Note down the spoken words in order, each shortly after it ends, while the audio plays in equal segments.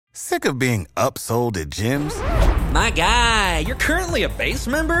Sick of being upsold at gyms? My guy, you're currently a base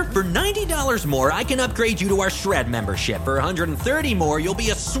member? For $90 more, I can upgrade you to our Shred membership. For $130 more, you'll be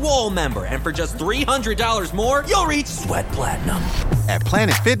a Swole member. And for just $300 more, you'll reach Sweat Platinum. At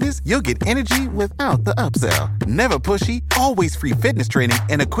Planet Fitness, you'll get energy without the upsell. Never pushy, always free fitness training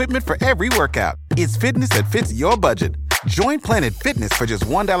and equipment for every workout. It's fitness that fits your budget. Join Planet Fitness for just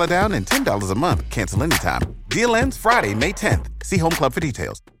 $1 down and $10 a month. Cancel anytime. Deal ends Friday, May 10th. See Home Club for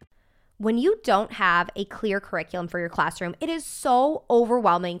details. When you don't have a clear curriculum for your classroom, it is so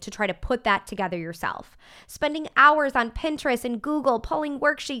overwhelming to try to put that together yourself. Spending hours on Pinterest and Google pulling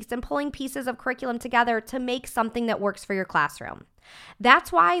worksheets and pulling pieces of curriculum together to make something that works for your classroom.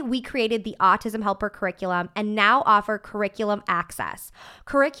 That's why we created the Autism Helper curriculum and now offer Curriculum Access.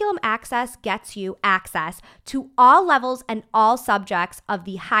 Curriculum Access gets you access to all levels and all subjects of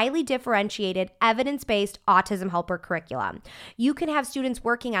the highly differentiated, evidence-based Autism Helper curriculum. You can have students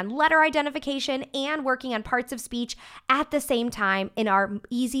working on letter identification and working on parts of speech at the same time in our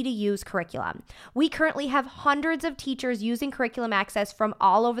easy-to-use curriculum. We currently have hundreds of teachers using Curriculum Access from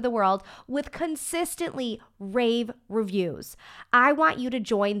all over the world with consistently rave reviews. I want you to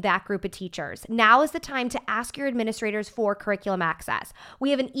join that group of teachers. Now is the time to ask your administrators for Curriculum Access.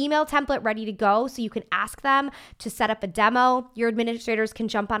 We have an email template ready to go so you can ask them to set up a demo. Your administrators can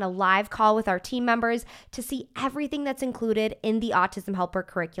jump on a live call with our team members to see everything that's included in the Autism Helper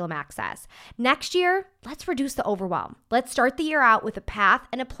Curriculum Access. Next year, let's reduce the overwhelm. Let's start the year out with a path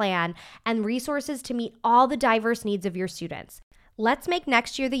and a plan and resources to meet all the diverse needs of your students. Let's make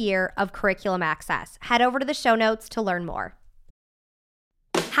next year the year of Curriculum Access. Head over to the show notes to learn more.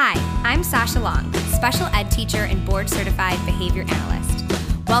 Hi, I'm Sasha Long, special ed teacher and board-certified behavior analyst.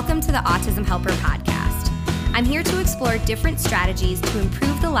 Welcome to the Autism Helper podcast. I'm here to explore different strategies to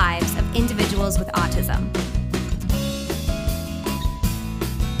improve the lives of individuals with autism.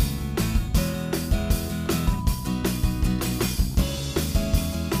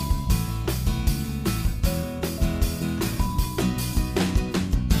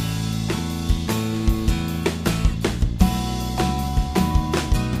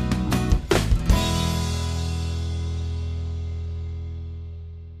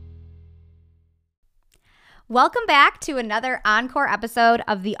 Welcome back to another Encore episode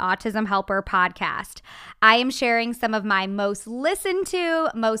of the Autism Helper podcast. I am sharing some of my most listened to,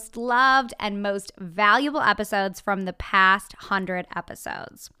 most loved, and most valuable episodes from the past 100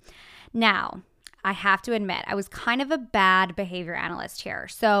 episodes. Now, I have to admit, I was kind of a bad behavior analyst here.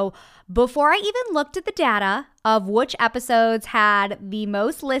 So before I even looked at the data of which episodes had the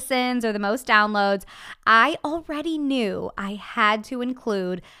most listens or the most downloads, I already knew I had to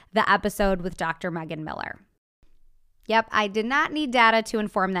include the episode with Dr. Megan Miller. Yep, I did not need data to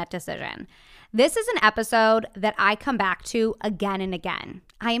inform that decision. This is an episode that I come back to again and again.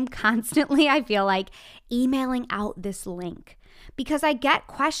 I am constantly, I feel like, emailing out this link because I get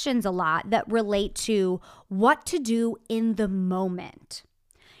questions a lot that relate to what to do in the moment.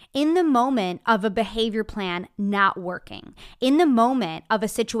 In the moment of a behavior plan not working, in the moment of a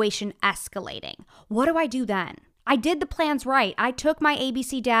situation escalating, what do I do then? I did the plans right. I took my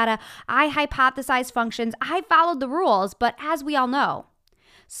ABC data. I hypothesized functions. I followed the rules. But as we all know,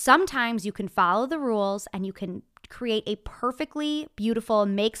 sometimes you can follow the rules and you can create a perfectly beautiful,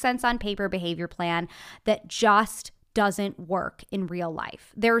 make sense on paper behavior plan that just doesn't work in real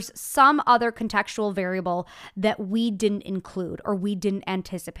life. There's some other contextual variable that we didn't include or we didn't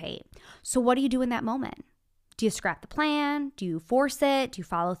anticipate. So what do you do in that moment? Do you scrap the plan? Do you force it? Do you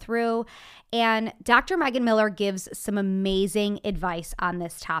follow through? And Dr. Megan Miller gives some amazing advice on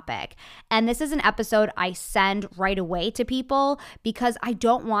this topic. And this is an episode I send right away to people because I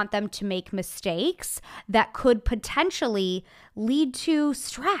don't want them to make mistakes that could potentially lead to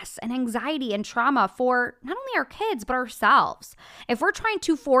stress and anxiety and trauma for not only our kids, but ourselves. If we're trying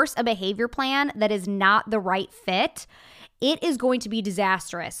to force a behavior plan that is not the right fit, it is going to be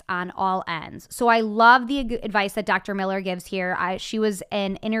disastrous on all ends. So I love the advice that Dr. Miller gives here. She was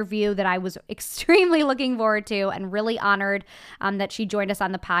an interview that I was extremely looking forward to and really honored that she joined us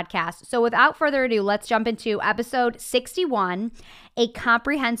on the podcast. So without further ado, let's jump into episode 61, A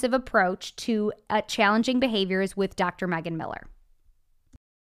Comprehensive Approach to Challenging Behaviors with Dr. Megan Miller.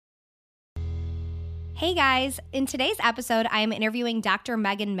 Hey guys, in today's episode, I am interviewing Dr.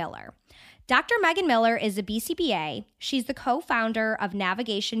 Megan Miller. Dr. Megan Miller is a BCBA. She's the co-founder of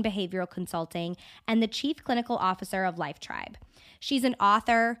Navigation Behavioral Consulting and the chief clinical officer of Life Tribe. She's an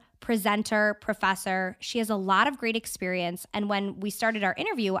author, presenter, professor. She has a lot of great experience. And when we started our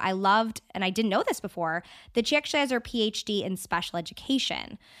interview, I loved, and I didn't know this before, that she actually has her PhD in special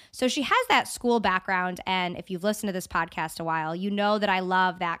education. So she has that school background. And if you've listened to this podcast a while, you know that I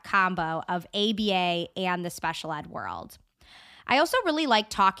love that combo of ABA and the special ed world. I also really like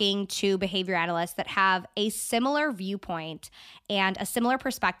talking to behavior analysts that have a similar viewpoint and a similar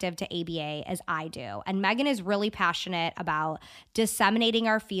perspective to ABA as I do. And Megan is really passionate about disseminating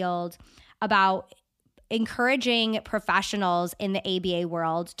our field, about encouraging professionals in the ABA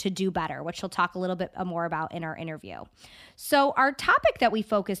world to do better, which she'll talk a little bit more about in our interview. So our topic that we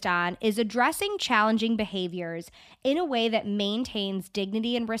focused on is addressing challenging behaviors in a way that maintains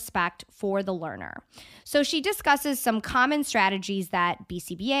dignity and respect for the learner. So she discusses some common strategies that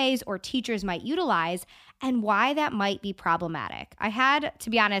BCBAs or teachers might utilize and why that might be problematic. I had,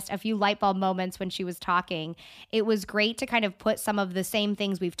 to be honest, a few light bulb moments when she was talking. It was great to kind of put some of the same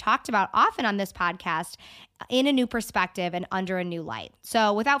things we've talked about often on this podcast in a new perspective and under a new light.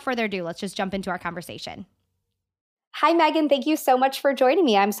 So without further ado, let's just jump into our conversation. Hi, Megan. Thank you so much for joining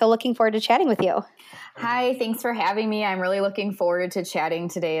me. I'm so looking forward to chatting with you. Hi, thanks for having me. I'm really looking forward to chatting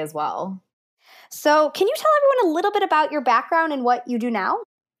today as well. So can you tell everyone a little bit about your background and what you do now?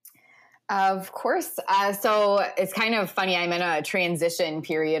 Of course. So it's kind of funny. I'm in a transition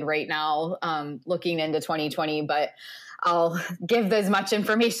period right now, looking into 2020, but I'll give as much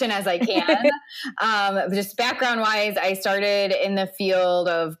information as I can. Just background wise, I started in the field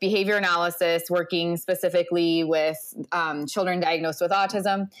of behavior analysis, working specifically with children diagnosed with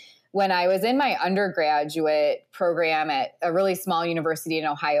autism. When I was in my undergraduate program at a really small university in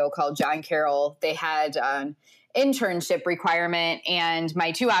Ohio called John Carroll, they had an internship requirement, and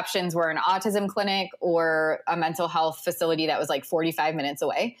my two options were an autism clinic or a mental health facility that was like 45 minutes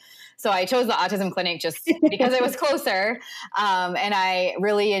away. So I chose the autism clinic just because it was closer. And I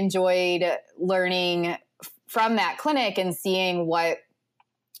really enjoyed learning from that clinic and seeing what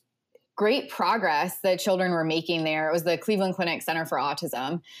great progress the children were making there. It was the Cleveland Clinic Center for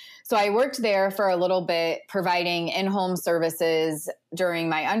Autism. So I worked there for a little bit, providing in-home services during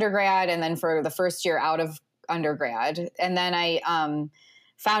my undergrad and then for the first year out of undergrad. And then I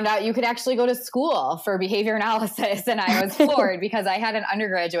found out you could actually go to school for behavior analysis. And I was floored because I had an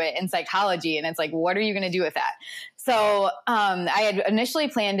undergraduate in psychology. And it's like, what are you going to do with that? So I had initially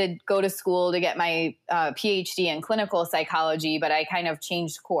planned to go to school to get my PhD in clinical psychology, but I kind of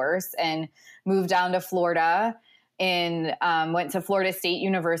changed course and moved down to Florida and went to Florida State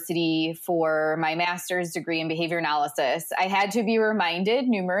University for my master's degree in behavior analysis. I had to be reminded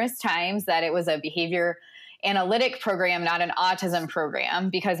numerous times that it was a behavior analytic program, not an autism program,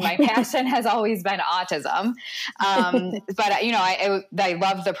 because my passion has always been autism. But, you know, I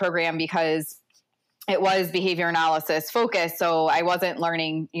loved the program because it was behavior analysis focused. So I wasn't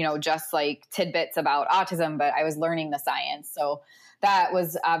learning, you know, just like tidbits about autism, but I was learning the science. So that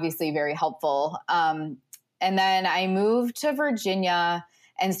was obviously very helpful. And then I moved to Virginia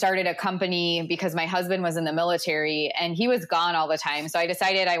and started a company because my husband was in the military and he was gone all the time. So I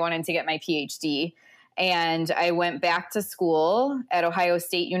decided I wanted to get my PhD. And I went back to school at Ohio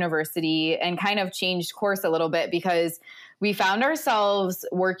State University and kind of changed course a little bit because we found ourselves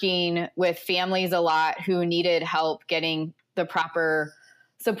working with families a lot who needed help getting the proper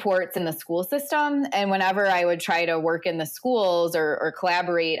supports in the school system. And whenever I would try to work in the schools or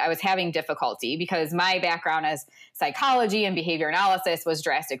collaborate, I was having difficulty because my background as psychology and behavior analysis was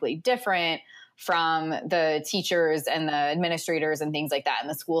drastically different from the teachers and the administrators and things like that in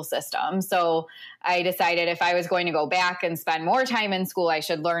the school system. So I decided if I was going to go back and spend more time in school, I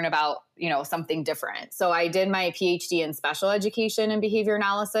should learn about, you know, something different. So I did my PhD in special education and behavior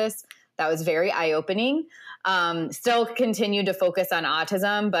analysis. That was very eye-opening. Still continued to focus on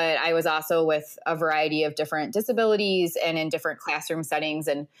autism, but I was also with a variety of different disabilities and in different classroom settings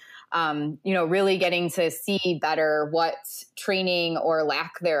and you know, really getting to see better what training or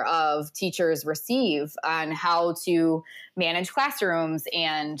lack thereof teachers receive on how to manage classrooms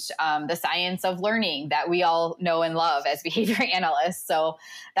and the science of learning that we all know and love as behavior analysts. So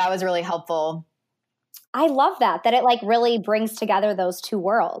that was really helpful. I love that it like really brings together those two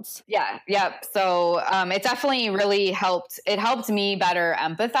worlds. Yeah. Yep. So it definitely really helped. It helped me better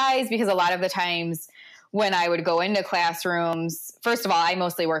empathize because a lot of the times when I would go into classrooms, first of all, I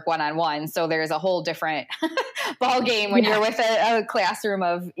mostly work one-on-one. So there's a whole different ball game when you're with a classroom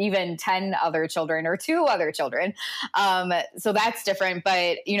of even 10 other children or 2 other children. So that's different.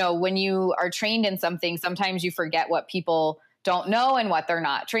 But, you know, when you are trained in something, sometimes you forget what people don't know and what they're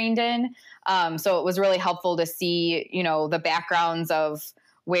not trained in. So it was really helpful to see, the backgrounds of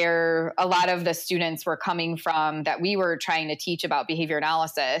where a lot of the students were coming from that we were trying to teach about behavior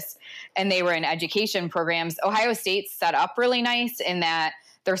analysis, and they were in education programs. Ohio State's set up really nice in that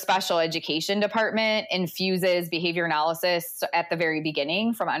their special education department infuses behavior analysis at the very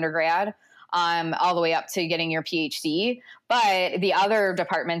beginning from undergrad all the way up to getting your PhD. But the other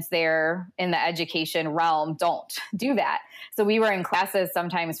departments there in the education realm don't do that. So we were in classes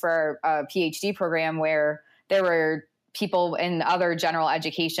sometimes for a PhD program where there were people in other general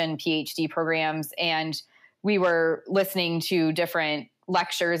education PhD programs, and we were listening to different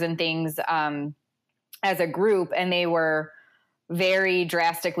lectures and things as a group, and they were very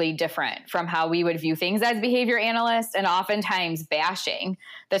drastically different from how we would view things as behavior analysts, and oftentimes bashing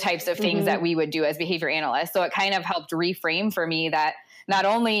the types of things that we would do as behavior analysts. So it kind of helped reframe for me that not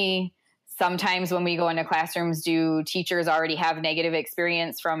only sometimes when we go into classrooms, do teachers already have negative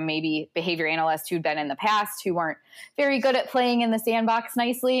experience from maybe behavior analysts who'd been in the past who weren't very good at playing in the sandbox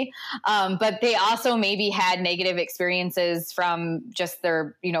nicely, but they also maybe had negative experiences from just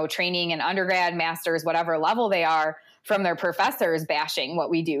their, training in undergrad, master's, whatever level they are, from their professors bashing what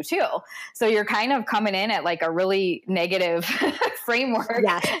we do too. So you're kind of coming in at like a really negative framework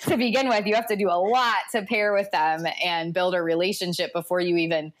to begin with. You have to do a lot to pair with them and build a relationship before you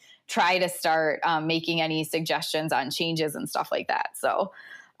even try to start making any suggestions on changes and stuff like that. So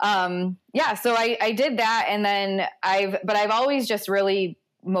so I did that. And then I've always just really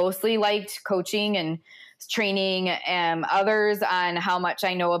mostly liked coaching and training others on how much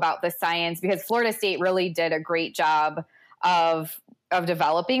I know about the science, because Florida State really did a great job of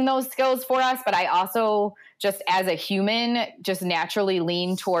developing those skills for us. But I also, just as a human, just naturally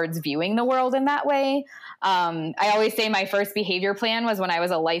lean towards viewing the world in that way. I always say my first behavior plan was when I was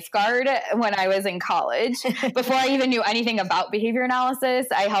a lifeguard when I was in college. Before I even knew anything about behavior analysis,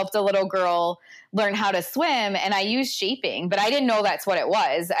 I helped a little girl learn how to swim, and I used shaping, but I didn't know that's what it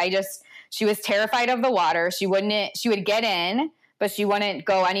was. She was terrified of the water. She would get in, but she wouldn't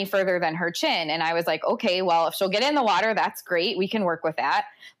go any further than her chin. And I was like, okay, well, if she'll get in the water, that's great. We can work with that.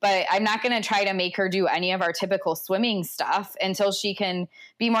 But I'm not going to try to make her do any of our typical swimming stuff until she can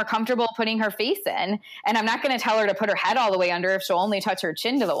be more comfortable putting her face in. And I'm not going to tell her to put her head all the way under if she'll only touch her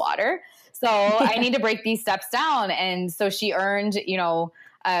chin to the water. So I need to break these steps down. And so she earned,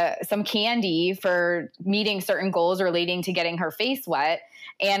 some candy for meeting certain goals relating to getting her face wet.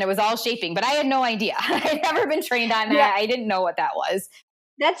 And it was all shaping, but I had no idea. I'd never been trained on that. Yeah. I didn't know what that was.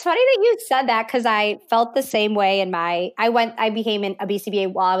 That's funny that you said that, because I felt the same way I became a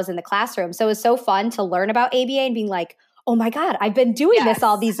BCBA while I was in the classroom. So it was so fun to learn about ABA and being like, oh my God, I've been doing this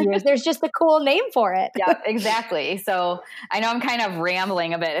all these years. There's just a cool name for it. Yeah, exactly. So I know I'm kind of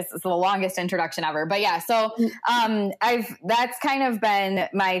rambling a bit. It's the longest introduction ever, but yeah. So that's kind of been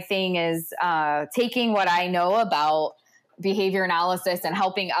my thing, is taking what I know about behavior analysis and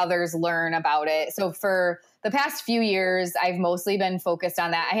helping others learn about it. So for the past few years, I've mostly been focused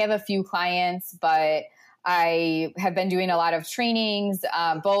on that. I have a few clients, but I have been doing a lot of trainings,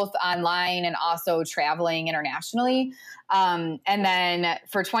 both online and also traveling internationally. And then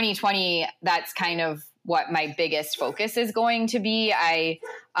for 2020, that's kind of what my biggest focus is going to be. I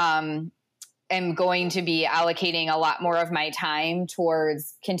am going to be allocating a lot more of my time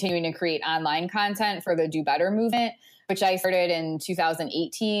towards continuing to create online content for the Do Better movement, which I started in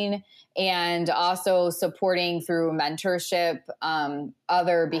 2018, and also supporting through mentorship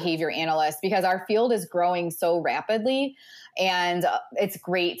other behavior analysts, because our field is growing so rapidly. And it's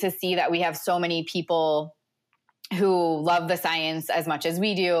great to see that we have so many people who love the science as much as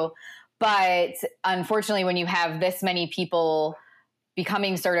we do. But unfortunately, when you have this many people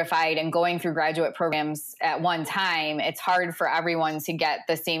becoming certified and going through graduate programs at one time, it's hard for everyone to get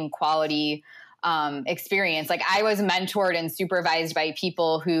the same quality experience. Like, I was mentored and supervised by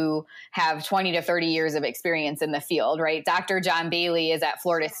people who have 20 to 30 years of experience in the field, right? Dr. John Bailey is at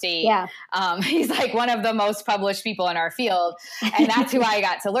Florida State. Yeah. He's like one of the most published people in our field. And that's who I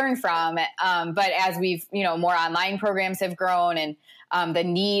got to learn from. But as we've, more online programs have grown, and the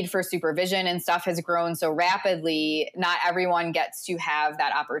need for supervision and stuff has grown so rapidly, not everyone gets to have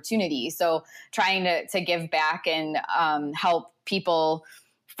that opportunity. So trying to give back and help people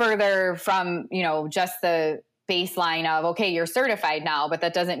further from, just the baseline of, okay, you're certified now, but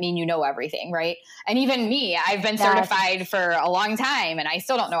that doesn't mean you know everything, right? And even me, I've been certified for a long time and I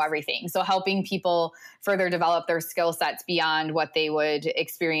still don't know everything. So helping people further develop their skill sets beyond what they would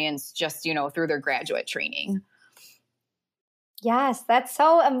experience just, through their graduate training. Yes, that's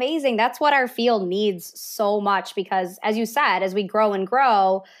so amazing. That's what our field needs so much, because as you said, as we grow and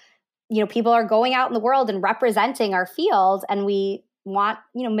grow, people are going out in the world and representing our field, and we want,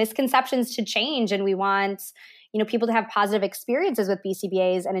 misconceptions to change, and we want, people to have positive experiences with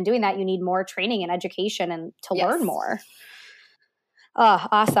BCBAs. And in doing that, you need more training and education and to learn more. Oh,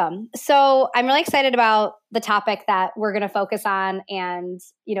 awesome. So I'm really excited about the topic that we're going to focus on. And,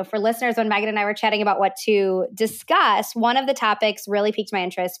 for listeners, when Megan and I were chatting about what to discuss, one of the topics really piqued my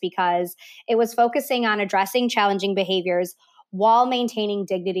interest because it was focusing on addressing challenging behaviors while maintaining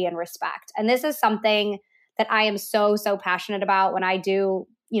dignity and respect. And this is something that I am so, so passionate about when I do,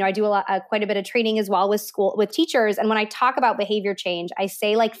 I do quite a bit of training as well with teachers. And when I talk about behavior change, I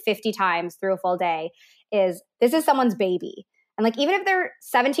say like 50 times through a full day this is someone's baby. And like, even if they're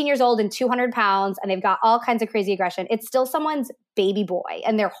 17 years old and 200 pounds and they've got all kinds of crazy aggression, it's still someone's baby boy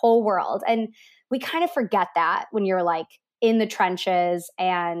and their whole world. And we kind of forget that when you're like in the trenches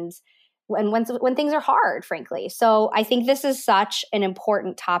and when things are hard, frankly. So I think this is such an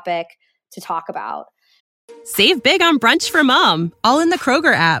important topic to talk about. Save big on brunch for mom, all in the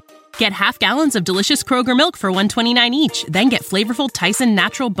Kroger app. Get half gallons of delicious Kroger milk for $1.29 each. Then get flavorful Tyson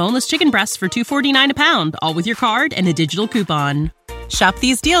natural boneless chicken breasts for $2.49 a pound, all with your card and a digital coupon. Shop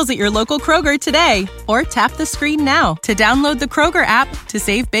these deals at your local Kroger today, or tap the screen now to download the Kroger app to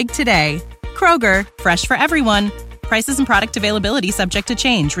save big today. Kroger, fresh for everyone. Prices and product availability subject to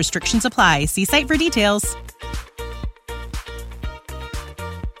change. Restrictions apply. See site for details.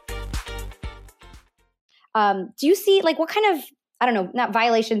 Do you see what kind of, I don't know, not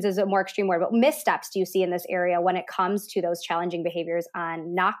violations is a more extreme word, but missteps do you see in this area when it comes to those challenging behaviors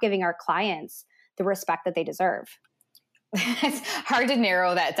on not giving our clients the respect that they deserve? It's hard to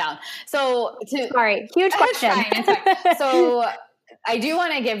narrow that down. Sorry, huge question. It's fine. So I do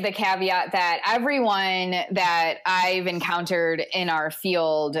want to give the caveat that everyone that I've encountered in our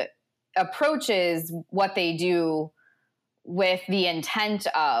field approaches what they do with the intent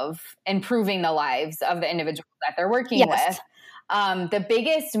of improving the lives of the individuals that they're working with. The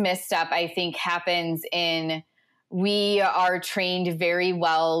biggest misstep, I think, happens in we are trained very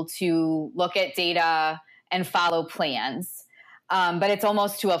well to look at data and follow plans. But it's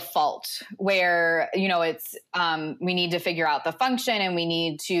almost to a fault where, it's we need to figure out the function and we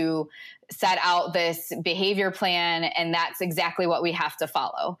need to set out this behavior plan. And that's exactly what we have to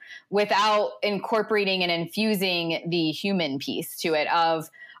follow without incorporating and infusing the human piece to it of,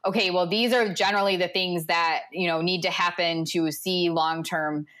 okay, well, these are generally the things that, need to happen to see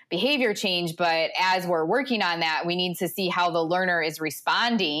long-term behavior change. But as we're working on that, we need to see how the learner is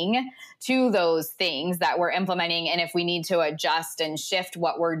responding to those things that we're implementing. And if we need to adjust and shift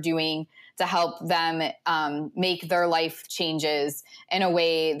what we're doing to help them make their life changes in a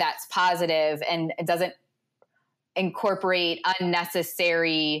way that's positive and it doesn't incorporate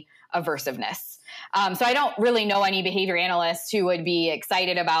unnecessary aversiveness. So I don't really know any behavior analysts who would be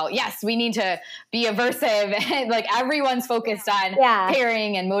excited about, yes, we need to be aversive. Like everyone's focused on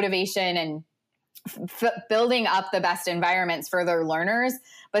pairing and motivation and building up the best environments for their learners.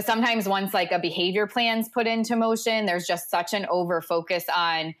 But sometimes once like a behavior plan's put into motion, there's just such an over focus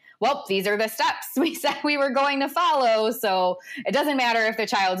on, well, these are the steps we said we were going to follow. So it doesn't matter if the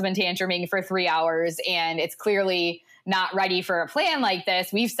child's been tantruming for 3 hours and it's clearly not ready for a plan like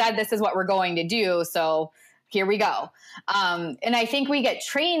this. We've said this is what we're going to do. So here we go. And I think we get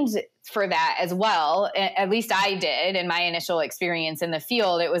trained for that as well. At least I did in my initial experience in the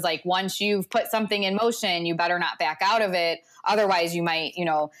field. It was like, once you've put something in motion, you better not back out of it. Otherwise you might,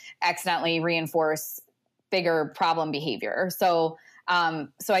 accidentally reinforce bigger problem behavior. So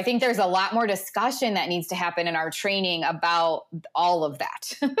I think there's a lot more discussion that needs to happen in our training about all of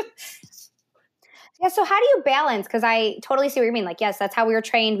that. Yeah. So how do you balance? Because I totally see what you mean. Like, yes, that's how we were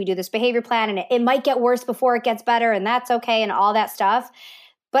trained. We do this behavior plan and it might get worse before it gets better and that's okay and all that stuff.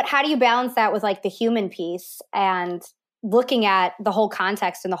 But how do you balance that with like the human piece and looking at the whole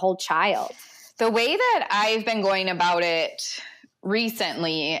context and the whole child? The way that I've been going about it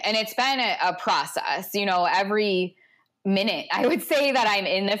recently, and it's been a process, every minute I would say that I'm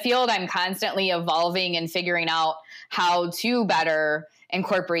in the field, I'm constantly evolving and figuring out how to better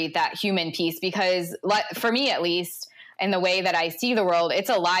incorporate that human piece, because for me, at least, in the way that I see the world, it's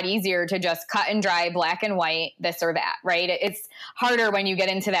a lot easier to just cut and dry, black and white, this or that, right? It's harder when you get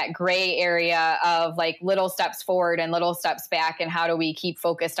into that gray area of like little steps forward and little steps back, and how do we keep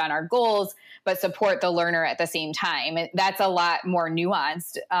focused on our goals, but support the learner at the same time. That's a lot more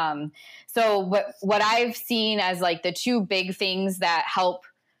nuanced. So what I've seen as like the two big things that help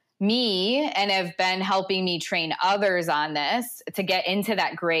me and have been helping me train others on this to get into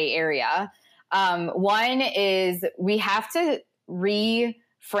that gray area. One is we have to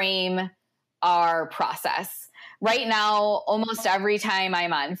reframe our process. right now, almost every time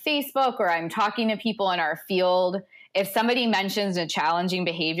I'm on Facebook or I'm talking to people in our field, if somebody mentions a challenging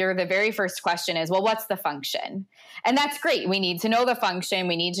behavior, the very first question is, well, what's the function? And that's great. We need to know the function.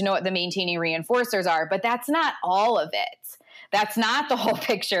 We need to know what the maintaining reinforcers are, but that's not all of it. That's not the whole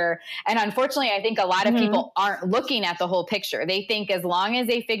picture. And unfortunately, I think a lot of people aren't looking at the whole picture. They think as long as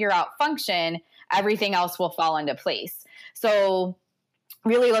they figure out function, everything else will fall into place. So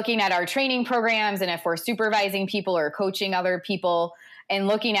really looking at our training programs, and if we're supervising people or coaching other people, and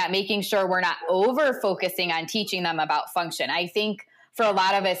looking at making sure we're not over focusing on teaching them about function. I think for a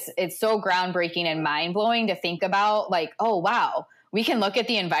lot of us, it's so groundbreaking and mind blowing to think about, like, oh, wow, we can look at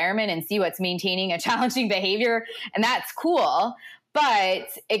the environment and see what's maintaining a challenging behavior. And that's cool. But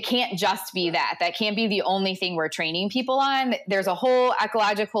it can't just be that. That can't be the only thing we're training people on. There's a whole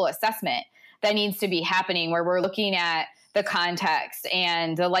ecological assessment that needs to be happening where we're looking at the context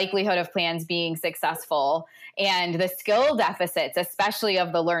and the likelihood of plans being successful and the skill deficits, especially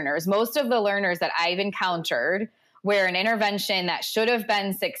of the learners. Most of the learners that I've encountered where an intervention that should have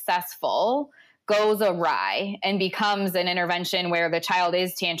been successful goes awry and becomes an intervention where the child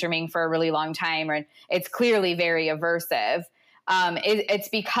is tantruming for a really long time, or it's clearly very aversive. It's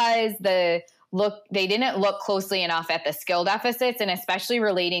because they didn't look closely enough at the skill deficits, and especially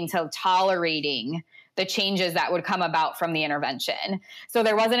relating to tolerating the changes that would come about from the intervention. So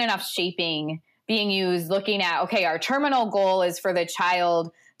there wasn't enough shaping being used, looking at, okay, our terminal goal is for the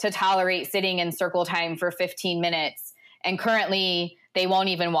child to tolerate sitting in circle time for 15 minutes. And currently they won't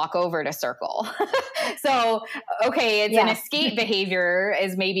even walk over to circle. So, okay, it's an escape behavior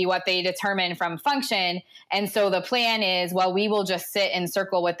is maybe what they determine from function. And so the plan is, well, we will just sit in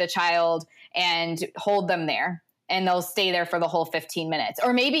circle with the child and hold them there. And they'll stay there for the whole 15 minutes.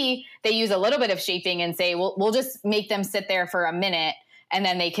 Or maybe they use a little bit of shaping and say, we'll just make them sit there for a minute and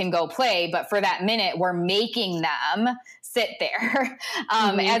then they can go play. But for that minute, we're making them sit there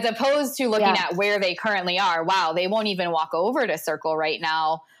as opposed to looking at where they currently are. Wow, they won't even walk over to circle right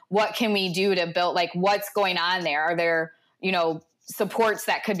now. What can we do to build, like, what's going on there? Are there, supports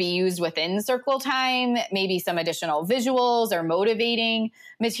that could be used within circle time? Maybe some additional visuals or motivating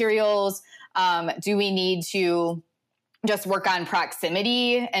materials. Do we need to just work on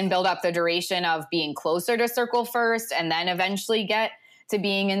proximity and build up the duration of being closer to circle first and then eventually get to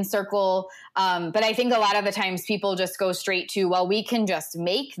being in circle? But I think a lot of the times people just go straight to, well, we can just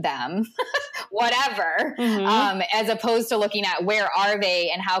make them whatever, as opposed to looking at where are they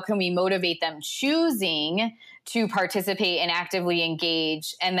and how can we motivate them choosing to participate and actively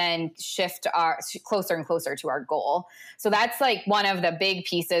engage and then shift our closer and closer to our goal. So that's like one of the big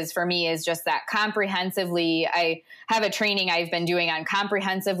pieces for me is just that comprehensively. I have a training I've been doing on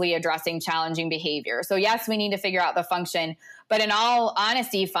comprehensively addressing challenging behavior. So yes, we need to figure out the function, but in all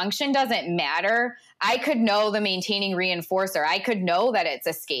honesty, function doesn't matter. I could know the maintaining reinforcer. I could know that it's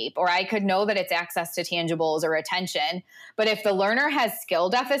escape, or I could know that it's access to tangibles or attention. But if the learner has skill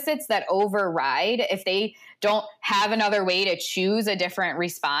deficits that override, if they don't have another way to choose a different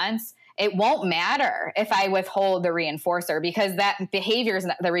response, it won't matter if I withhold the reinforcer, because that behavior is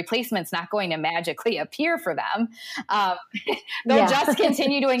the replacement's not going to magically appear for them. They'll just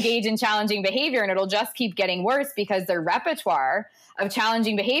continue to engage in challenging behavior, and it'll just keep getting worse because their repertoire of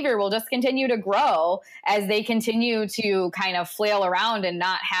challenging behavior will just continue to grow as they continue to kind of flail around and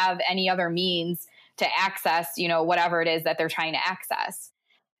not have any other means to access, whatever it is that they're trying to access.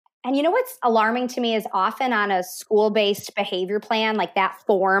 And what's alarming to me is often on a school-based behavior plan, like that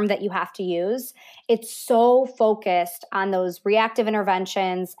form that you have to use, it's so focused on those reactive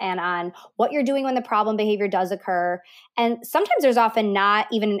interventions and on what you're doing when the problem behavior does occur. And sometimes there's often not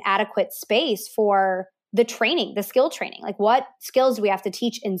even an adequate space for the training, the skill training, like what skills do we have to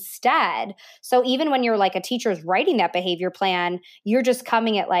teach instead? So even when you're like a teacher's writing that behavior plan, you're just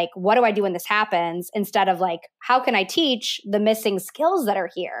coming at like, what do I do when this happens? Instead of like, how can I teach the missing skills that are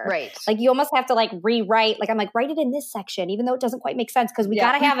here? Right. Like you almost have to like rewrite, like I'm like, write it in this section, even though it doesn't quite make sense because we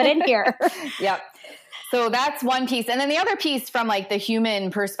got to have it in here. Yep. So that's one piece. And then the other piece from like the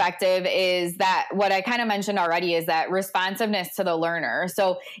human perspective is that what I kind of mentioned already is that responsiveness to the learner.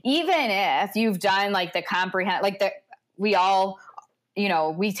 So even if you've done like the we all,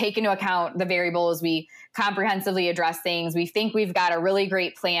 we take into account the variables, we comprehensively address things. We think we've got a really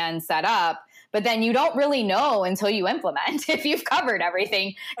great plan set up, but then you don't really know until you implement if you've covered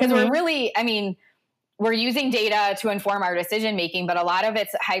everything. Because we're using data to inform our decision-making, but a lot of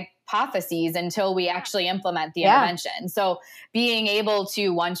it's hypotheses until we actually implement the intervention. So being able to,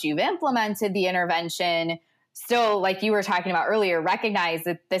 once you've implemented the intervention, still, like you were talking about earlier, recognize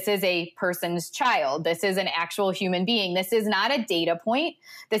that this is a person's child. This is an actual human being. This is not a data point.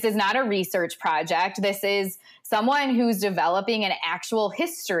 This is not a research project. This is someone who's developing an actual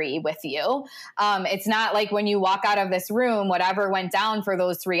history with you. It's not like when you walk out of this room, whatever went down for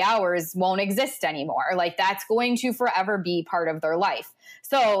those 3 hours won't exist anymore. Like that's going to forever be part of their life.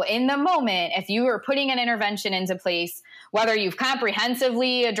 So in the moment, if you are putting an intervention into place, whether you've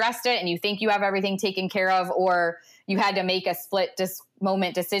comprehensively addressed it and you think you have everything taken care of, or you had to make a split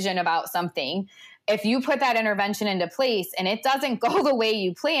moment decision about something, if you put that intervention into place and it doesn't go the way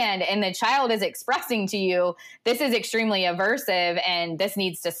you planned and the child is expressing to you, this is extremely aversive and this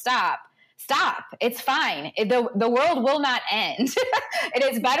needs to stop. It's fine. The world will not end. It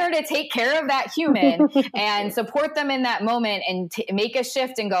is better to take care of that human and support them in that moment and make a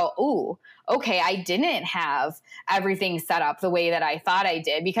shift and go, ooh, okay, I didn't have everything set up the way that I thought I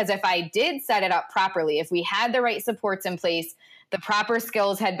did. Because if I did set it up properly, if we had the right supports in place, the proper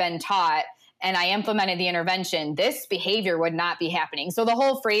skills had been taught, and I implemented the intervention, this behavior would not be happening. So the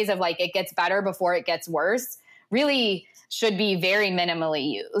whole phrase of like, it gets better before it gets worse really should be very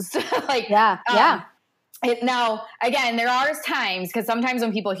minimally used. Now, again, there are times, because sometimes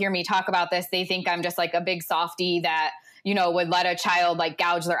when people hear me talk about this, they think I'm just like a big softie that, you know, would let a child like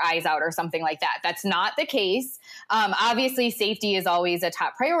gouge their eyes out or something like that. That's not the case. Obviously, safety is always a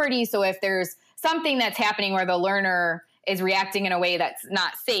top priority. So if there's something that's happening where the learner is reacting in a way that's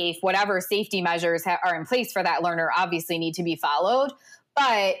not safe, whatever safety measures are in place for that learner obviously need to be followed.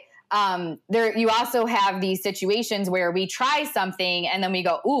 But you also have these situations where we try something and then we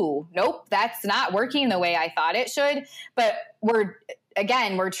go, ooh, nope, that's not working the way I thought it should. But we're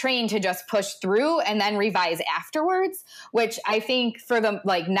trained to just push through and then revise afterwards, which I think for the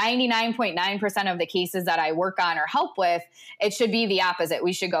like 99.9% of the cases that I work on or help with, it should be the opposite.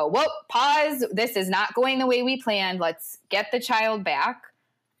 We should go, whoa, pause. This is not going the way we planned. Let's get the child back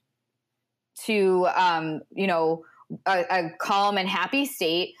to, a calm and happy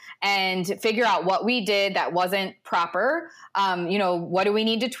state and figure out what we did that wasn't proper. What do we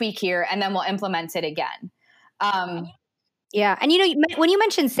need to tweak here? And then we'll implement it again. Yeah. And, when you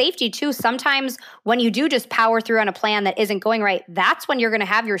mentioned safety too, sometimes when you do just power through on a plan that isn't going right, that's when you're going to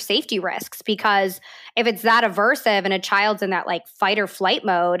have your safety risks, because if it's that aversive and a child's in that like fight or flight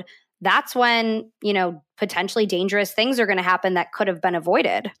mode, that's when, potentially dangerous things are going to happen that could have been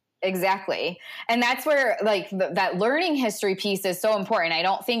avoided. Exactly. And that's where like that learning history piece is so important. I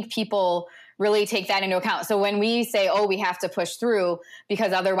don't think people really take that into account. So when we say, oh, we have to push through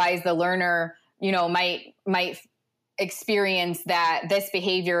because otherwise the learner, might experience that this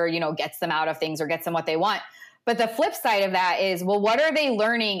behavior, gets them out of things or gets them what they want. But the flip side of that is, well, what are they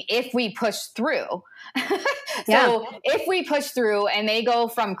learning if we push through? So if we push through and they go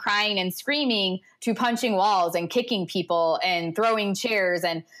from crying and screaming to punching walls and kicking people and throwing chairs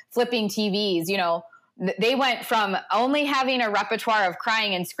and flipping TVs, they went from only having a repertoire of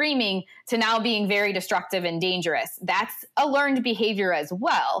crying and screaming to now being very destructive and dangerous. That's a learned behavior as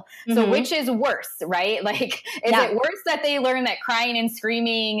well. Mm-hmm. So which is worse, right? Like, is it worse that they learn that crying and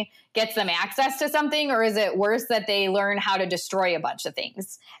screaming gets them access to something, or is it worse that they learn how to destroy a bunch of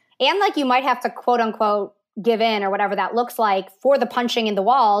things? And like you might have to quote unquote give in or whatever that looks like for the punching in the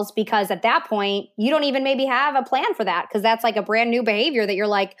walls, because at that point you don't even maybe have a plan for that, because that's like a brand new behavior that you're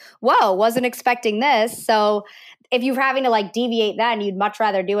like, whoa, wasn't expecting this. So if you're having to like deviate, then you'd much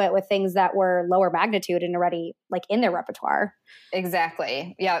rather do it with things that were lower magnitude and already like in their repertoire.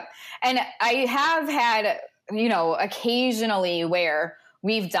 Exactly. Yeah. And I have had, occasionally where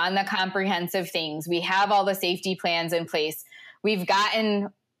we've done the comprehensive things, we have all the safety plans in place, we've gotten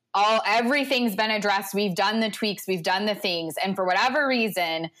everything's been addressed. We've done the tweaks, we've done the things. And for whatever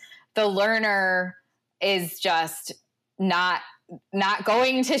reason, the learner is just not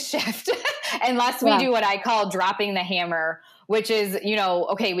going to shift unless we do what I call dropping the hammer, which is,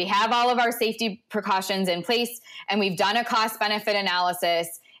 okay, we have all of our safety precautions in place and we've done a cost benefit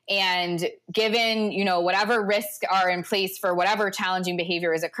analysis, and given, whatever risks are in place for whatever challenging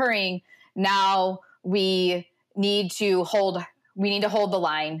behavior is occurring, now we need to hold the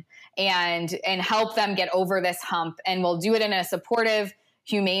line and help them get over this hump. And we'll do it in a supportive,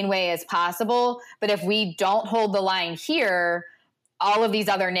 humane way as possible. But if we don't hold the line here, all of these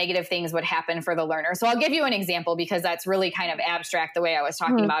other negative things would happen for the learner. So I'll give you an example, because that's really kind of abstract the way I was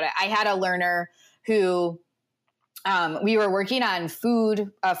talking about it. I had a learner who we were working on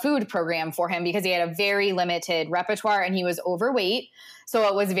a food program for him because he had a very limited repertoire and he was overweight. So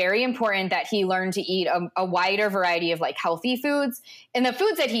it was very important that he learned to eat a wider variety of like healthy foods. And the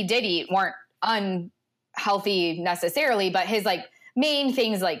foods that he did eat weren't unhealthy necessarily, but his like main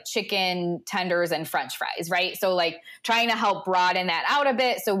things like chicken tenders and French fries, right? So like trying to help broaden that out a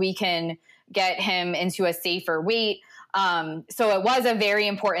bit so we can get him into a safer weight. So it was a very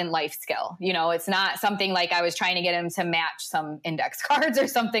important life skill. You know, it's not something like I was trying to get him to match some index cards or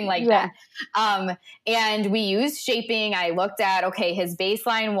something like that. And we used shaping. I looked at, okay, his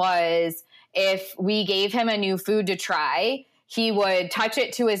baseline was if we gave him a new food to try, he would touch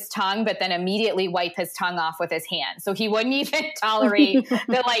it to his tongue, but then immediately wipe his tongue off with his hand. So he wouldn't even tolerate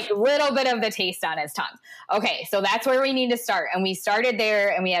the like little bit of the taste on his tongue. Okay, so that's where we need to start. And we started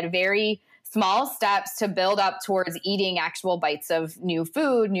there, and we had very small steps to build up towards eating actual bites of new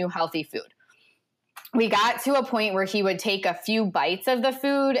food, new healthy food. We got to a point where he would take a few bites of the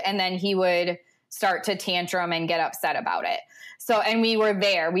food, and then he would start to tantrum and get upset about it. So, and we were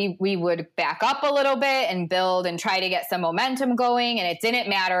there. We would back up a little bit and build and try to get some momentum going. And it didn't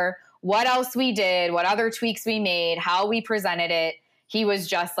matter what else we did, what other tweaks we made, how we presented it. He was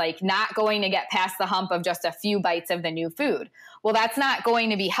just like not going to get past the hump of just a few bites of the new food. Well, that's not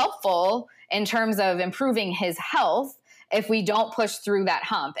going to be helpful in terms of improving his health if we don't push through that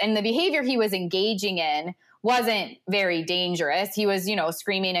hump. And the behavior he was engaging in wasn't very dangerous. He was, you know,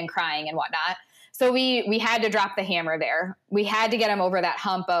 screaming and crying and whatnot. So we had to drop the hammer there. We had to get him over that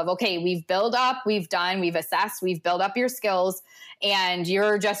hump of, okay, we've built up, we've done, we've assessed, we've built up your skills, and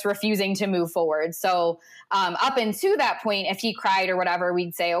you're just refusing to move forward. So up until that point, if he cried or whatever,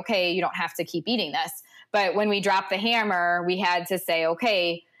 we'd say, okay, you don't have to keep eating this. But when we dropped the hammer, we had to say,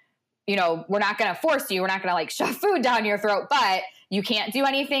 okay, you know, we're not going to force you. We're not going to like shove food down your throat, but you can't do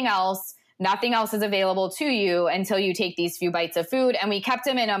anything else. Nothing else is available to you until you take these few bites of food. And we kept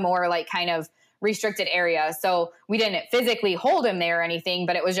him in a more like kind of restricted area. So we didn't physically hold him there or anything,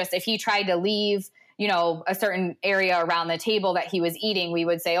 but it was just if he tried to leave, you know, a certain area around the table that he was eating, we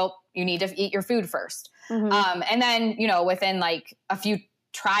would say, oh, you need to eat your food first. And then, you know, within like a few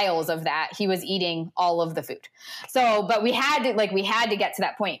trials of that, he was eating all of the food. So, but we had to get to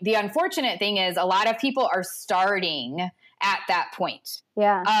that point. The unfortunate thing is a lot of people are starting at that point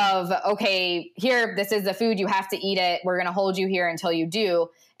of, okay, here, this is the food, you have to eat it. We're going to hold you here until you do,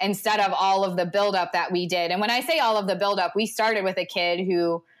 instead of all of the buildup that we did. And when I say all of the buildup, we started with a kid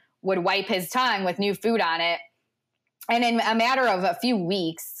who would wipe his tongue with new food on it. And in a matter of a few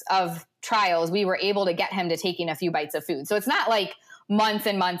weeks of trials, we were able to get him to taking a few bites of food. So it's not like months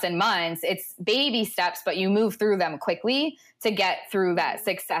and months and months. It's baby steps, but you move through them quickly to get through that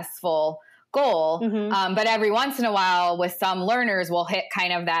successful goal. But every once in a while with some learners, we'll hit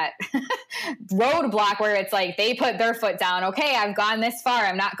kind of that roadblock where it's like they put their foot down. Okay, I've gone this far.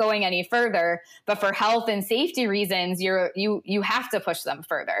 I'm not going any further. But for health and safety reasons, you have to push them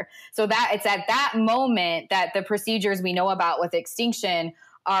further. So that it's at that moment that the procedures we know about with extinction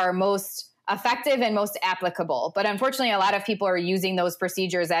are most effective and most applicable. But unfortunately, a lot of people are using those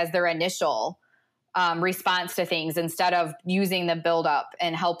procedures as their initial response to things instead of using the buildup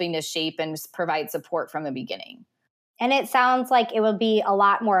and helping to shape and provide support from the beginning. And it sounds like it will be a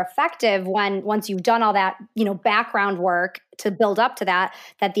lot more effective once you've done all that, you know, background work to build up to that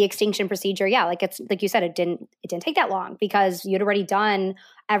the extinction procedure, like it's like you said, it didn't take that long because you'd already done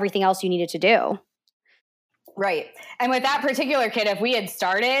everything else you needed to do. Right. And with that particular kid, if we had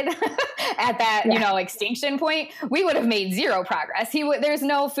started at that, you know, extinction point, we would have made zero progress. There's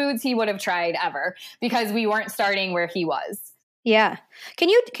no foods he would have tried ever because we weren't starting where he was. Yeah. Can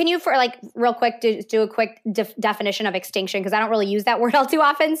you for like real quick do a quick definition of extinction? Because I don't really use that word all too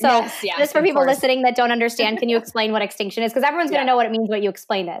often. So just for people listening that don't understand, can you explain what extinction is? Because everyone's going to know what it means when you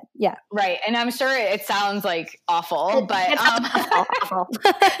explain it. Yeah. Right. And I'm sure it sounds like awful, but awful.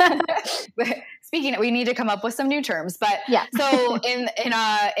 Speaking of, we need to come up with some new terms, but so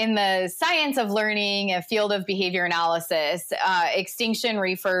in the science of learning, a field of behavior analysis, extinction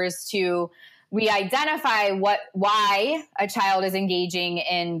refers to we identify why a child is engaging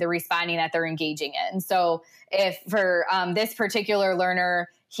in the responding that they're engaging in. So if for this particular learner,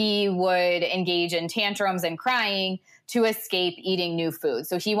 he would engage in tantrums and crying to escape eating new food.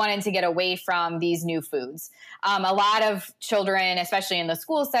 So he wanted to get away from these new foods. A lot of children, especially in the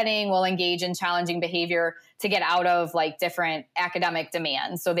school setting, will engage in challenging behavior to get out of like different academic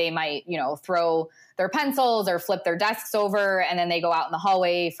demands. So they might, you know, throw their pencils or flip their desks over, and then they go out in the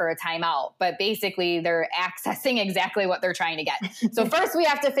hallway for a timeout. But basically they're accessing exactly what they're trying to get. So first we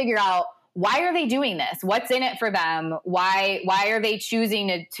have to figure out, why are they doing this? What's in it for them? Why are they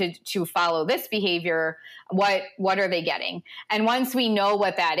choosing to follow this behavior? What are they getting? And once we know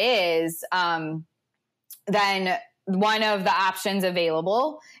what that is, then one of the options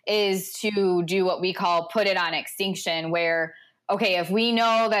available is to do what we call put it on extinction, where, okay, if we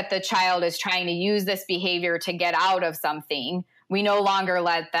know that the child is trying to use this behavior to get out of something, we no longer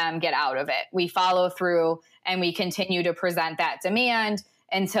let them get out of it. We follow through and we continue to present that demand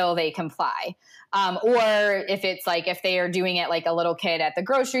until they comply. Or if it's like, if they are doing it like a little kid at the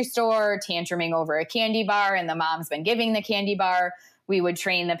grocery store, tantruming over a candy bar and the mom's been giving the candy bar, we would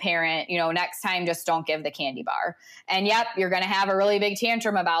train the parent, next time, just don't give the candy bar. And yep, you're going to have a really big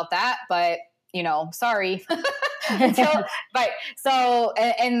tantrum about that, but sorry. And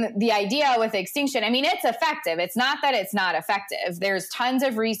the idea with extinction, I mean, it's effective. It's not that it's not effective. There's tons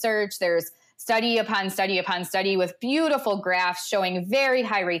of research. There's study upon study upon study with beautiful graphs showing very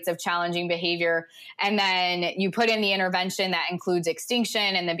high rates of challenging behavior. And then you put in the intervention that includes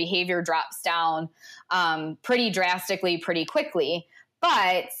extinction and the behavior drops down pretty drastically, pretty quickly.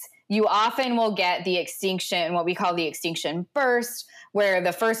 But you often will get the extinction, what we call the extinction burst, where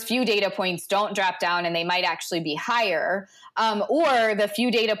the first few data points don't drop down and they might actually be higher, or the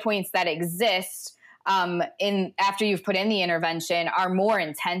few data points that exist after you've put in the intervention are more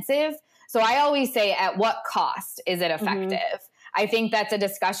intensive. So I always say, at what cost is it effective? Mm-hmm. I think that's a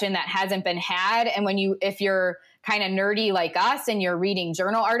discussion that hasn't been had. And if you're kind of nerdy like us and you're reading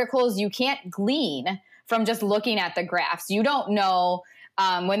journal articles, you can't glean from just looking at the graphs. You don't know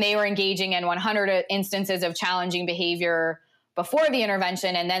when they were engaging in 100 instances of challenging behavior before the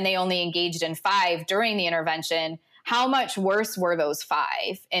intervention, and then they only engaged in 5 during the intervention, how much worse were those 5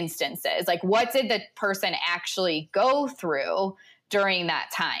 instances? Like, what did the person actually go through during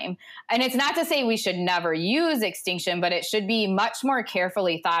that time? And it's not to say we should never use extinction, but it should be much more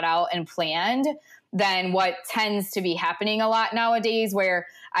carefully thought out and planned than what tends to be happening a lot nowadays, where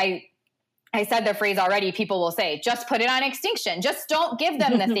I said the phrase already, people will say, just put it on extinction. Just don't give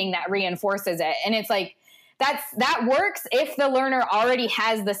them the thing that reinforces it. And it's like, that works if the learner already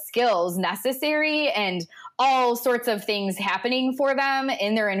has the skills necessary and all sorts of things happening for them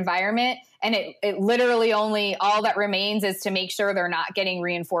in their environment. And it literally only, all that remains is to make sure they're not getting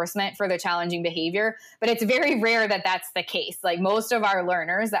reinforcement for the challenging behavior. But it's very rare that that's the case. Like, most of our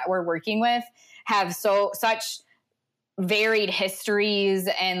learners that we're working with have such varied histories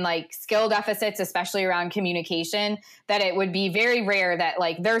and like skill deficits, especially around communication, that it would be very rare that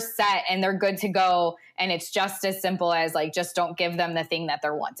like they're set and they're good to go. And it's just as simple as like, just don't give them the thing that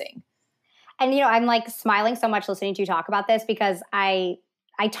they're wanting. And, I'm like smiling so much listening to you talk about this, because I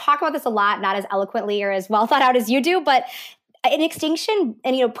talk about this a lot, not as eloquently or as well thought out as you do, but in extinction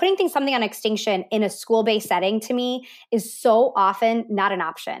and, putting something on extinction in a school-based setting, to me, is so often not an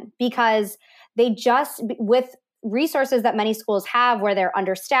option, because they just, with resources that many schools have, where they're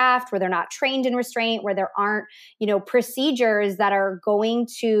understaffed, where they're not trained in restraint, where there aren't, procedures that are going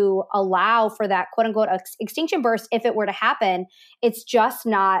to allow for that quote unquote extinction burst, if it were to happen, it's just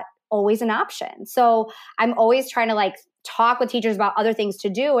not always an option. So I'm always trying to like talk with teachers about other things to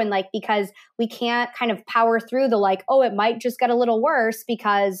do. And like, because we can't kind of power through the like, oh, it might just get a little worse,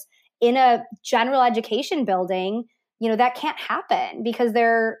 because in a general education building, that can't happen, because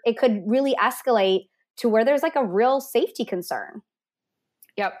it could really escalate to where there's like a real safety concern.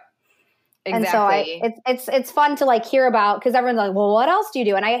 Yep. Exactly. And so it's fun to like hear about, because everyone's like, well, what else do you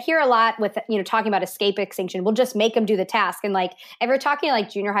do? And I hear a lot with, talking about escape extinction. We'll just make them do the task. And like, if you're talking to like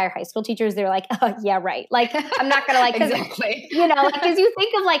junior high or high school teachers, they're like, oh, yeah, right. Like, I'm not going to like, exactly. Because you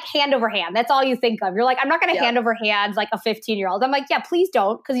think of like hand over hand. That's all you think of. You're like, I'm not going to hand over hand like a 15-year-old. I'm like, yeah, please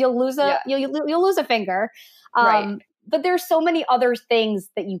don't, because you'll lose you'll lose a finger. Right. But there's so many other things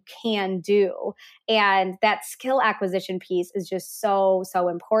that you can do. And that skill acquisition piece is just so, so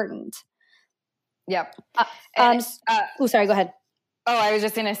important. Yep. Sorry, go ahead. Oh, I was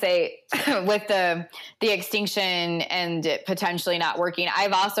just going to say, with the extinction and it potentially not working,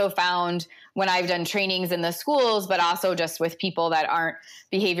 I've also found when I've done trainings in the schools, but also just with people that aren't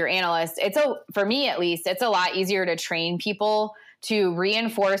behavior analysts, for me at least, it's a lot easier to train people to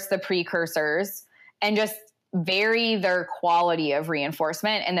reinforce the precursors and just vary their quality of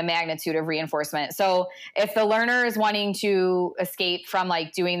reinforcement and the magnitude of reinforcement. So if the learner is wanting to escape from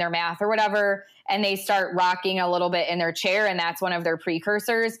like doing their math or whatever, and they start rocking a little bit in their chair, and that's one of their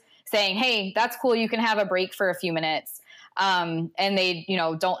precursors, saying, hey, that's cool, you can have a break for a few minutes. And they,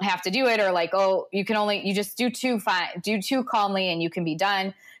 don't have to do it, or like, oh, you just do two calmly and you can be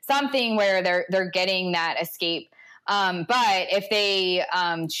done. Something where they're getting that escape. But if they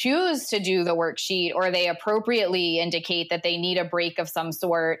choose to do the worksheet, or they appropriately indicate that they need a break of some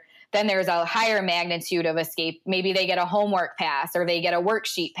sort, then there's a higher magnitude of escape. Maybe they get a homework pass, or they get a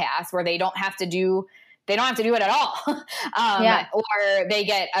worksheet pass where they don't have to do it at all. Or they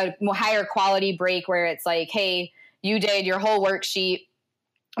get a higher quality break where it's like, hey, you did your whole worksheet,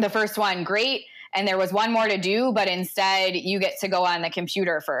 the first one, great. And there was one more to do, but instead you get to go on the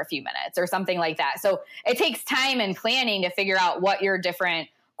computer for a few minutes or something like that. So it takes time and planning to figure out what your different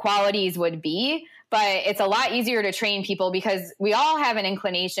qualities would be. but it's a lot easier to train people because we all have an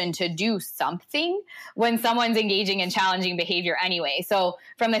inclination to do something when someone's engaging in challenging behavior anyway. So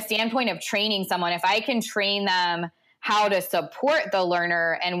from the standpoint of training someone, if I can train them how to support the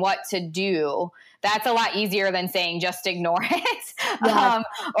learner and what to do, that's a lot easier than saying just ignore it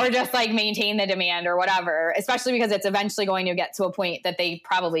or just like maintain the demand or whatever, especially because it's eventually going to get to a point that they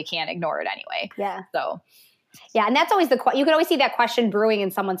probably can't ignore it anyway. Yeah. So yeah. And that's always you can always see that question brewing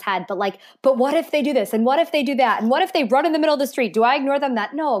in someone's head, but what if they do this? And what if they do that? And what if they run in the middle of the street? Do I ignore them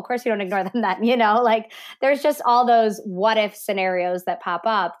that? No, of course you don't ignore them that, like there's just all those what if scenarios that pop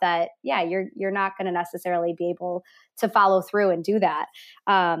up that, you're not going to necessarily be able to follow through and do that.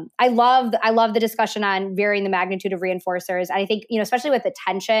 I love the discussion on varying the magnitude of reinforcers. I think, especially with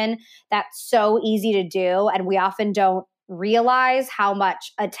attention, that's so easy to do. And we often don't realize how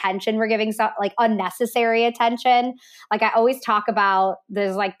much attention we're giving, like unnecessary attention. Like I always talk about,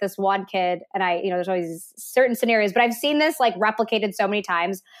 there's like this one kid and there's always certain scenarios, but I've seen this like replicated so many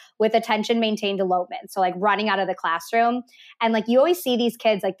times with attention maintained elopement. So like running out of the classroom, and like you always see these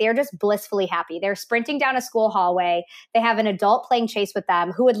kids, like they're just blissfully happy. They're sprinting down a school hallway. They have an adult playing chase with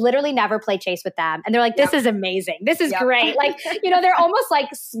them who would literally never play chase with them. And they're like, this is amazing. This is great. Like, they're almost like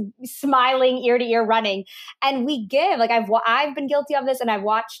smiling ear to ear running. And we give, like I've been guilty of this, and I've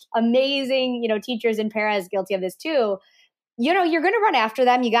watched amazing, teachers and paras guilty of this too. You're going to run after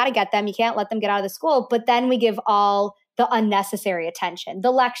them. You got to get them. You can't let them get out of the school. But then we give all the unnecessary attention,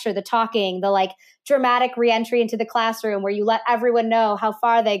 the lecture, the talking, the like dramatic reentry into the classroom where you let everyone know how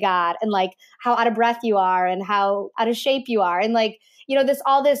far they got and like how out of breath you are and how out of shape you are. And like,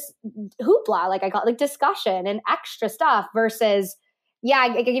 all this hoopla, like I call it, like discussion and extra stuff versus,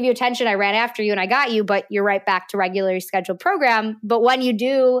 I give you attention. I ran after you and I got you, but you're right back to regularly scheduled program. But when you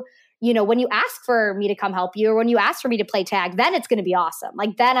do, when you ask for me to come help you or when you ask for me to play tag, then it's going to be awesome.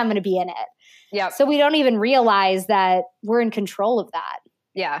 Like then I'm going to be in it. Yeah. So we don't even realize that we're in control of that.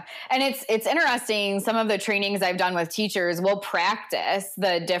 Yeah. And it's interesting. Some of the trainings I've done with teachers will practice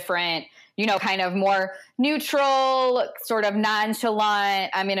the different, kind of more neutral, sort of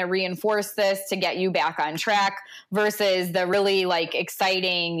nonchalant, I'm going to reinforce this to get you back on track versus the really like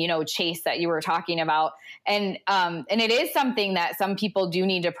exciting, chase that you were talking about. And it is something that some people do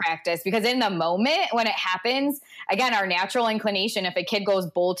need to practice because in the moment when it happens, again, our natural inclination, if a kid goes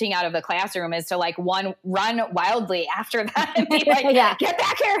bolting out of the classroom is to like run wildly after them and be like, get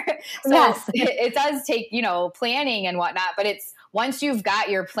back here. So it does take, planning and whatnot, but it's, once you've got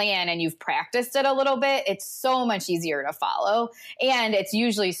your plan and you've practiced it a little bit, it's so much easier to follow. And it's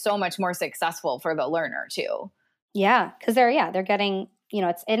usually so much more successful for the learner too. Yeah. Cause they're getting,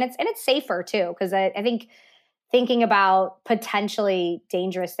 it's safer too. Cause I think thinking about potentially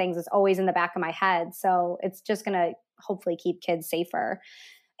dangerous things is always in the back of my head. So it's just going to hopefully keep kids safer.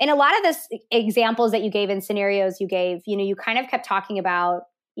 And a lot of this examples that you gave in scenarios you gave, you kind of kept talking about,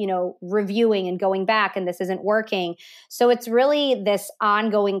 reviewing and going back and this isn't working. So it's really this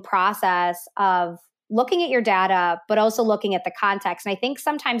ongoing process of looking at your data, but also looking at the context. And I think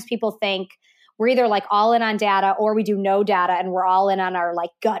sometimes people think we're either like all in on data or we do no data and we're all in on our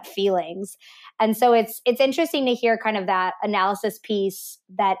like gut feelings. And so it's interesting to hear kind of that analysis piece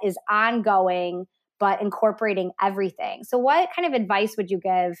that is ongoing, but incorporating everything. So what kind of advice would you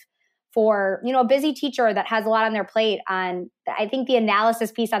give for, a busy teacher that has a lot on their plate on, I think the analysis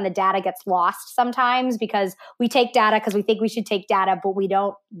piece on the data gets lost sometimes because we take data because we think we should take data, but we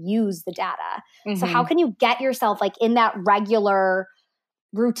don't use the data. Mm-hmm. So how can you get yourself like in that regular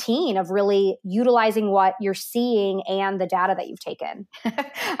routine of really utilizing what you're seeing and the data that you've taken?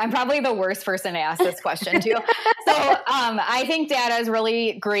 I'm probably the worst person to ask this question to. So I think data is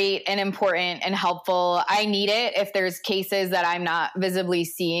really great and important and helpful. I need it if there's cases that I'm not visibly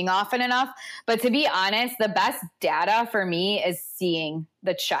seeing often enough. But to be honest, the best data for me is seeing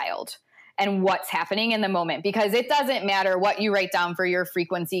the child and what's happening in the moment, because it doesn't matter what you write down for your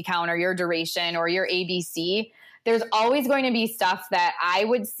frequency count or your duration or your ABC. There's always going to be stuff that I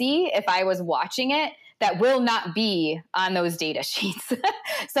would see if I was watching it that will not be on those data sheets.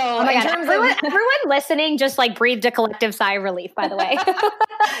 So everyone listening just like breathed a collective sigh of relief, by the way.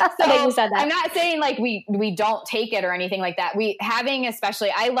 So you said that. I'm not saying like we don't take it or anything like that.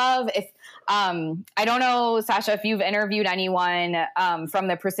 I love if, I don't know, Sasha, if you've interviewed anyone from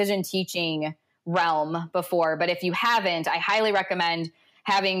the precision teaching realm before, but if you haven't, I highly recommend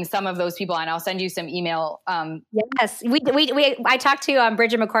having some of those people on. I'll send you some email. Yes. I talked to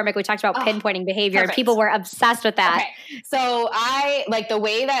Bridget McCormick. We talked about pinpointing behavior. Perfect. And people were obsessed with that. Okay. So I like the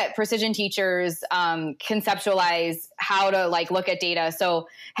way that precision teachers conceptualize how to like look at data. So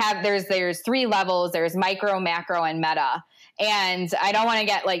there's 3 levels. There's micro, macro, and meta. And I don't want to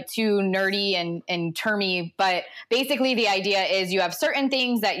get like too nerdy and termy, but basically the idea is you have certain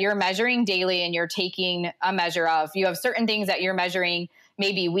things that you're measuring daily and you're taking a measure of. You have certain things that you're measuring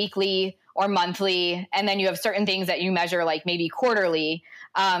maybe weekly or monthly, and then you have certain things that you measure like maybe quarterly.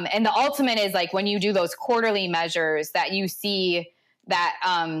 And the ultimate is like when you do those quarterly measures that you see that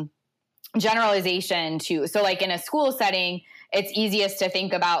generalization too. So like in a school setting, it's easiest to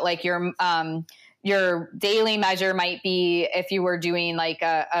think about like your daily measure might be if you were doing like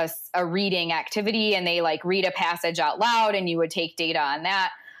a reading activity and they like read a passage out loud and you would take data on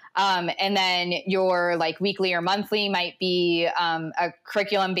that. And then your like weekly or monthly might be a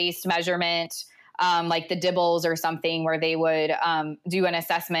curriculum-based measurement, like the Dibbles or something where they would do an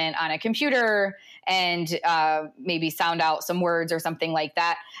assessment on a computer and maybe sound out some words or something like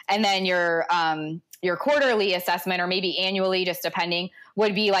that. And then your quarterly assessment, or maybe annually, just depending,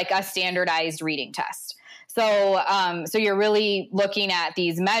 would be like a standardized reading test. So you're really looking at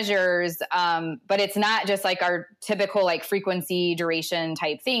these measures, but it's not just like our typical like frequency, duration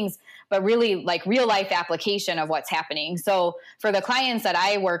type things, but really like real life application of what's happening. So for the clients that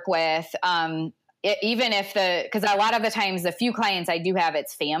I work with, because a lot of the times the few clients I do have,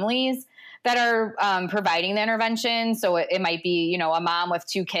 it's families that are providing the intervention. So it might be, a mom with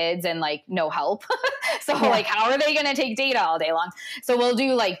 2 kids and like no help. So like, how are they going to take data all day long? So we'll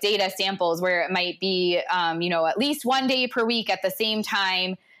do like data samples where it might be, at least 1 day per week at the same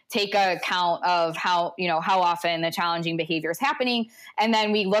time, take a count of how often the challenging behavior is happening. And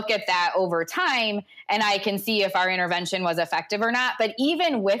then we look at that over time and I can see if our intervention was effective or not. But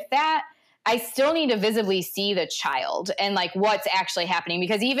even with that, I still need to visibly see the child and like what's actually happening,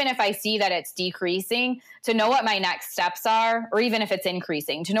 because even if I see that it's decreasing, to know what my next steps are, or even if it's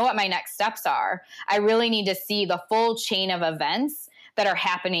increasing, to know what my next steps are, I really need to see the full chain of events that are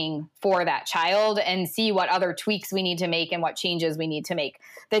happening for that child and see what other tweaks we need to make and what changes we need to make.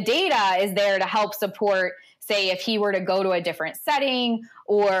 The data is there to help support, say, if he were to go to a different setting,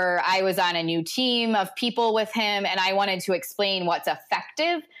 or I was on a new team of people with him and I wanted to explain what's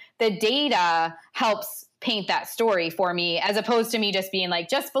effective. The data helps paint that story for me, as opposed to me just being like,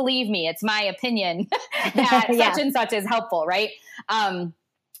 just believe me, it's my opinion that such and such is helpful, right?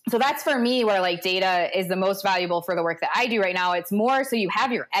 So that's for me where like data is the most valuable for the work that I do right now. It's more so you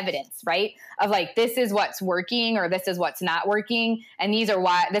have your evidence, right? Of like, this is what's working or this is what's not working. And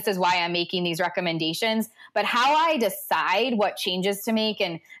this is why I'm making these recommendations. But how I decide what changes to make,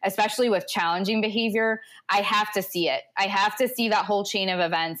 and especially with challenging behavior, I have to see it. I have to see that whole chain of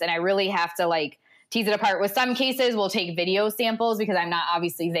events. And I really have to like tease it apart. With some cases, we'll take video samples because I'm not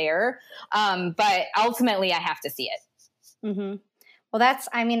obviously there. But ultimately I have to see it. Mm-hmm. Well,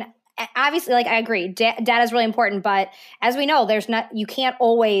 obviously, like I agree, data is really important, but as we know, you can't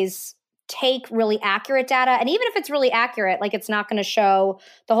always take really accurate data. And even if it's really accurate, like it's not going to show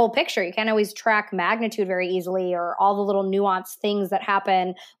the whole picture. You can't always track magnitude very easily, or all the little nuanced things that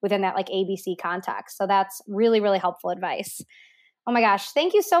happen within that like ABC context. So that's really, really helpful advice. Oh my gosh.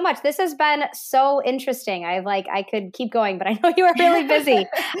 Thank you so much. This has been so interesting. I could keep going, but I know you are really busy.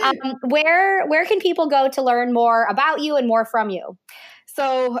 Where can people go to learn more about you and more from you?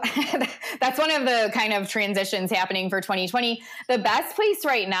 So that's one of the kind of transitions happening for 2020. The best place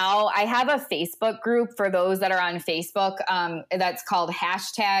right now, I have a Facebook group for those that are on Facebook. That's called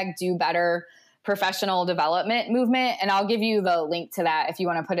 #DoBetterProfessional Development Movement. And I'll give you the link to that if you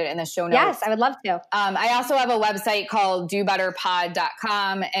want to put it in the show notes. Yes, I would love to. I also have a website called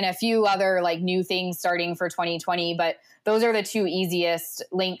dobetterpod.com and a few other like new things starting for 2020. But those are the 2 easiest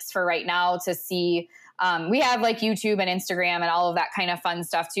links for right now to see. We have like YouTube and Instagram and all of that kind of fun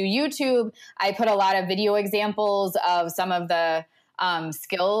stuff too. YouTube, I put a lot of video examples of some of the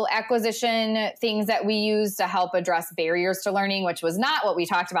skill acquisition things that we use to help address barriers to learning, which was not what we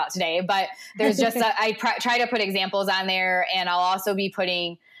talked about today, but there's just, I try to put examples on there, and I'll also be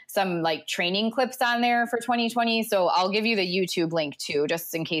putting some like training clips on there for 2020. So I'll give you the YouTube link too,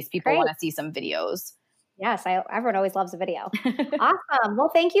 just in case people want to see some videos. Yes, everyone always loves a video. Awesome.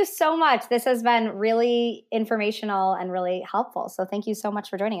 Well, thank you so much. This has been really informational and really helpful. So thank you so much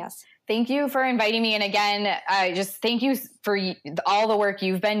for joining us. Thank you for inviting me. And again, I just thank you for all the work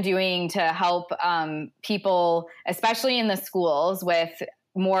you've been doing to help people, especially in the schools, with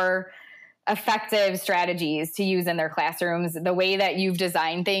more effective strategies to use in their classrooms. The way that you've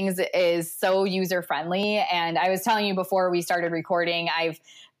designed things is so user-friendly. And I was telling you before we started recording, I've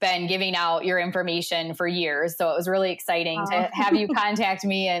been giving out your information for years. So it was really exciting to have you contact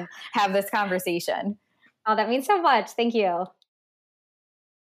me and have this conversation. Oh, that means so much. Thank you.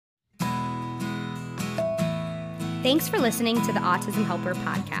 Thanks for listening to the Autism Helper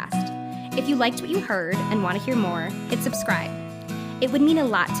podcast. If you liked what you heard and want to hear more, hit subscribe. It would mean a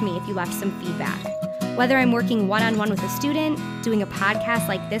lot to me if you left some feedback. Whether I'm working one-on-one with a student, doing a podcast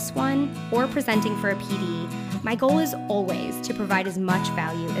like this one, or presenting for a PD, my goal is always to provide as much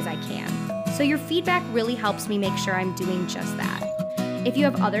value as I can. So your feedback really helps me make sure I'm doing just that. If you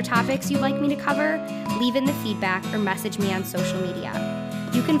have other topics you'd like me to cover, leave in the feedback or message me on social media.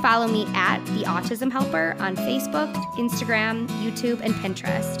 You can follow me at The Autism Helper on Facebook, Instagram, YouTube, and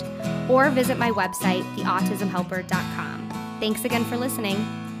Pinterest, or visit my website, theautismhelper.com. Thanks again for listening.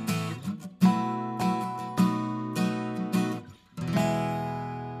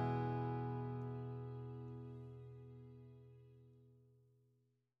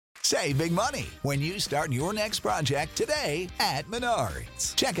 Save big money when you start your next project today at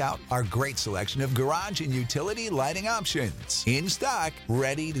Menards. Check out our great selection of garage and utility lighting options. In stock,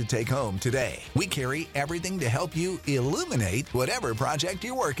 ready to take home today. We carry everything to help you illuminate whatever project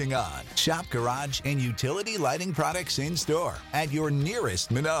you're working on. Shop garage and utility lighting products in store at your nearest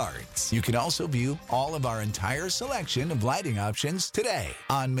Menards. You can also view all of our entire selection of lighting options today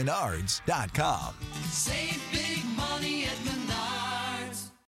on Menards.com. Save big money at Menards.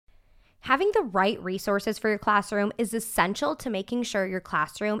 Having the right resources for your classroom is essential to making sure your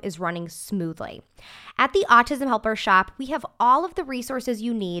classroom is running smoothly. At the Autism Helper shop, we have all of the resources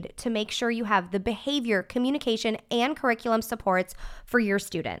you need to make sure you have the behavior, communication, and curriculum supports for your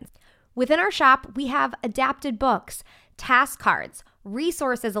students. Within our shop, we have adapted books, task cards,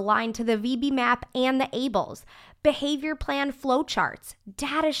 resources aligned to the VB map and the ABLES, behavior plan flowcharts,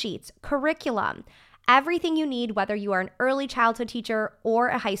 data sheets, curriculum. Everything you need, whether you are an early childhood teacher or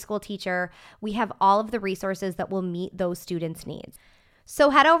a high school teacher, we have all of the resources that will meet those students' needs. So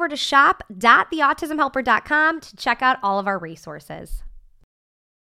head over to shop.theautismhelper.com to check out all of our resources.